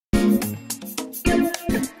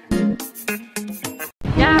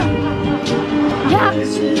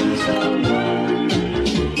Missing someone.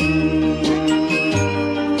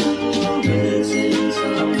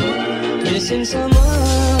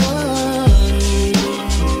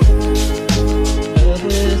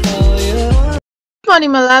 Good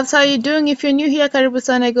morning, my loves. How are you doing? If you're new here, karibu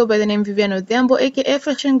sana. I go by the name Vivian Odhiambo, aka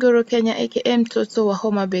Fashion Guru Kenya, aka Mtoto wa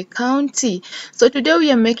Homa Bay County. So today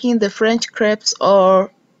we are making the French crepes,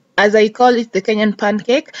 or as I call it, the Kenyan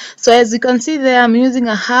pancake. So as you can see there, I'm using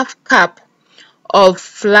a half cup of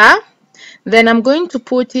flour. Then I'm going to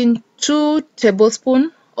put in 2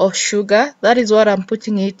 tablespoons of sugar. That is what I'm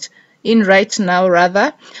putting it in right now,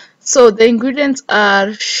 rather. So the ingredients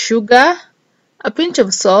are sugar, a pinch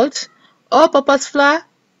of salt, all-purpose flour,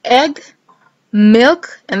 egg,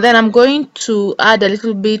 milk, and then I'm going to add a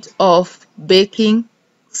little bit of baking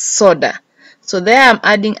soda. So there I'm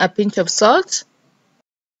adding a pinch of salt.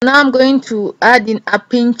 Now I'm going to add in a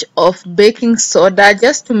pinch of baking soda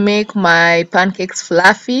just to make my pancakes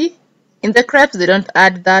fluffy. In the crepes they don't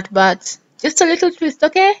add that, but just a little twist,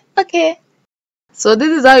 okay? Okay. So this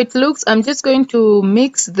is how it looks. I'm just going to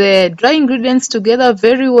mix the dry ingredients together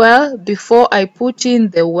very well before I put in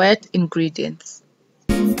the wet ingredients.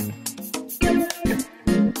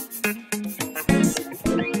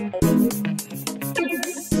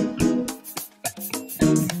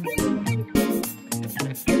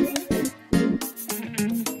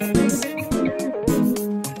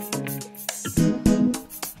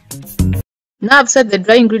 Now I've set the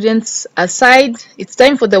dry ingredients aside. It's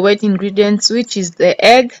time for the wet ingredients, which is the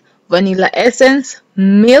egg, vanilla essence,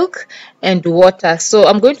 milk, and water. So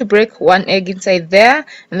I'm going to break 1 egg inside there,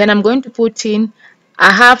 and then I'm going to put in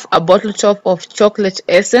a bottle top of chocolate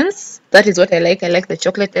essence. That is what I like. I like the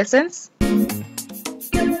chocolate essence.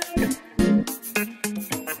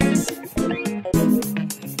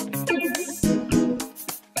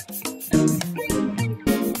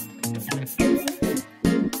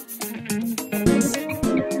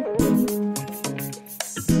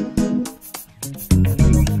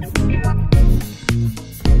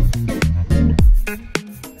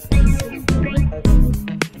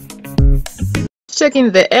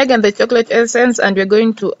 Taking the egg and the chocolate essence, and we're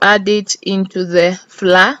going to add it into the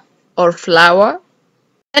flour or flour,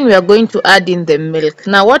 and we are going to add in the milk.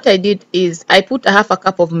 Now what I did is I put a half a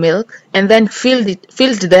cup of milk and then filled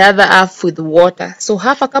the other half with water. So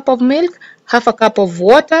half a cup of milk, half a cup of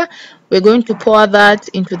water. We're going to pour that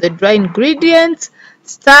into the dry ingredients,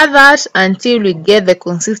 stir that until we get the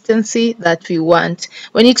consistency that we want.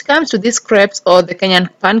 When it comes to these crepes or the Kenyan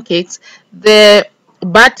pancakes, the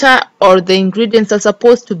butter or the ingredients are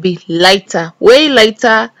supposed to be lighter, way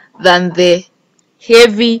lighter than the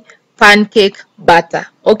heavy pancake batter.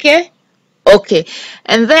 Okay.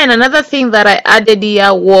 And then another thing that I added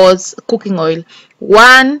here was cooking oil.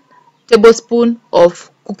 1 tablespoon of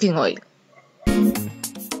cooking oil.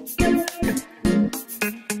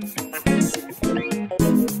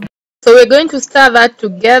 So we're going to stir that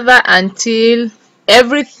together until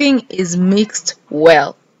everything is mixed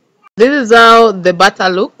well. This is how the batter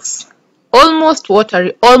looks. Almost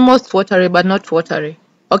watery, but not watery.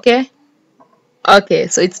 Okay,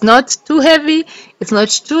 so it's not too heavy, it's not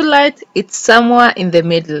too light, it's somewhere in the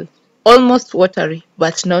middle. Almost watery,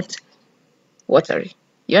 but not watery.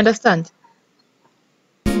 You understand?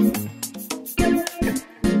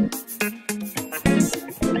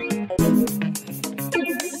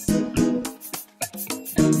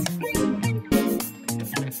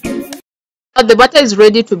 The butter is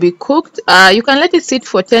ready to be cooked. You can let it sit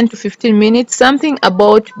for 10 to 15 minutes. Something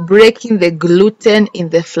about breaking the gluten in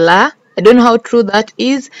the flour. I don't know how true that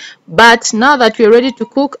is, but now that we're ready to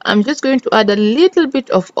cook, I'm just going to add a little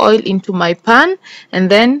bit of oil into my pan, and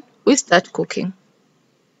then we start cooking.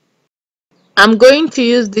 I'm going to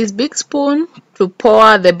use this big spoon to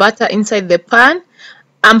pour the butter inside the pan.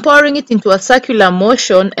 I'm pouring it into a circular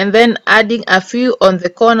motion and then adding a few on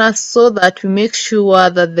the corners so that we make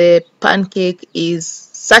sure that the pancake is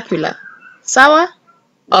circular. Sour?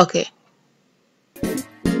 Okay.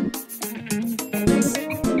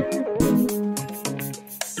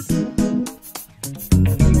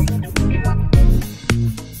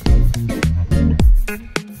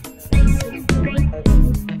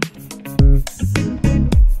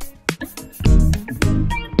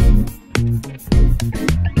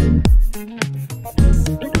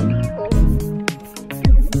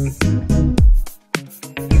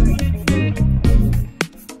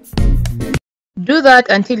 Do that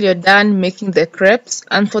until you're done making the crepes.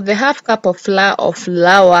 And for the half cup of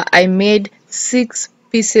flour, I made 6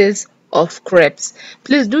 pieces of crepes.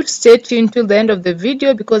 Please do stay tuned till the end of the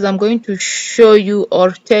video, because I'm going to show you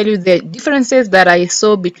or tell you the differences that I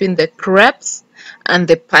saw between the crepes and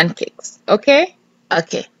the pancakes. Okay,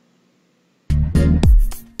 Okay.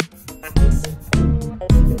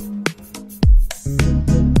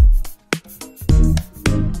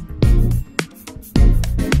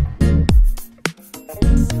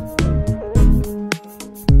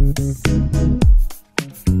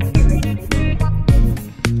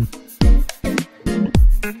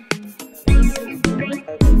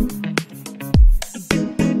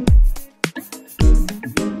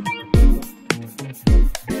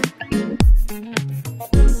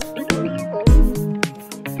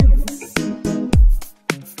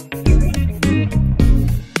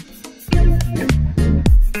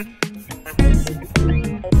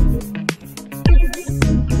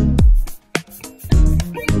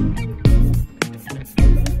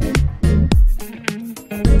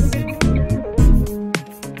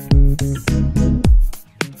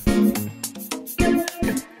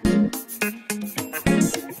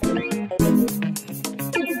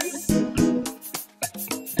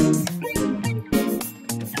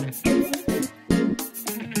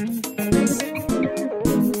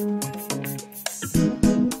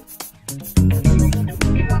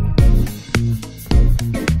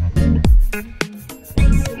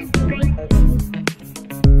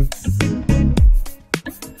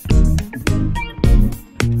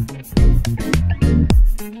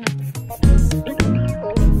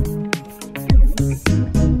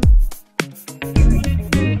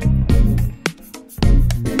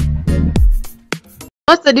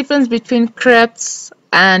 What's the difference between crepes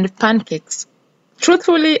and pancakes?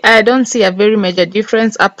 Truthfully, I don't see a very major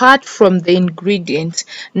difference apart from the ingredients.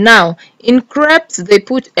 Now, in crepes, they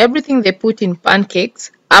put everything they put in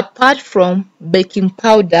pancakes apart from baking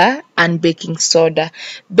powder and baking soda.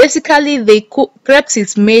 Basically, crepes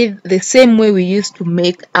is made the same way we used to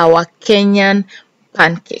make our Kenyan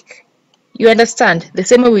pancake. You understand? The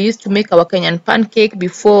same way we used to make our Kenyan pancake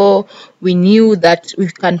before we knew that we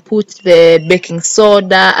can put the baking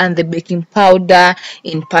soda and the baking powder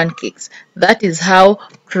in pancakes. That is how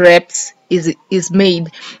crepes is made.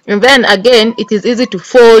 And then again, it is easy to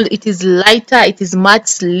fold, it is lighter, it is much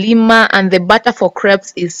slimmer, and the batter for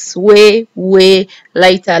crepes is way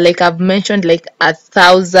lighter, like I've mentioned like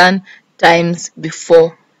 1,000 times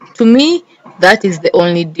before. To me, that is the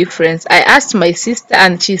only difference. I asked my sister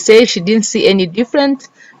and she said she didn't see any difference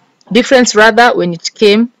rather when it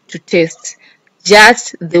came to taste.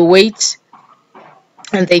 Just the weight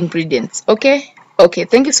and the ingredients. Okay? Okay,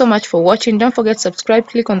 thank you so much for watching. Don't forget to subscribe,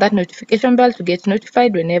 click on that notification bell to get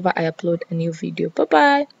notified whenever I upload a new video. Bye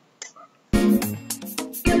bye.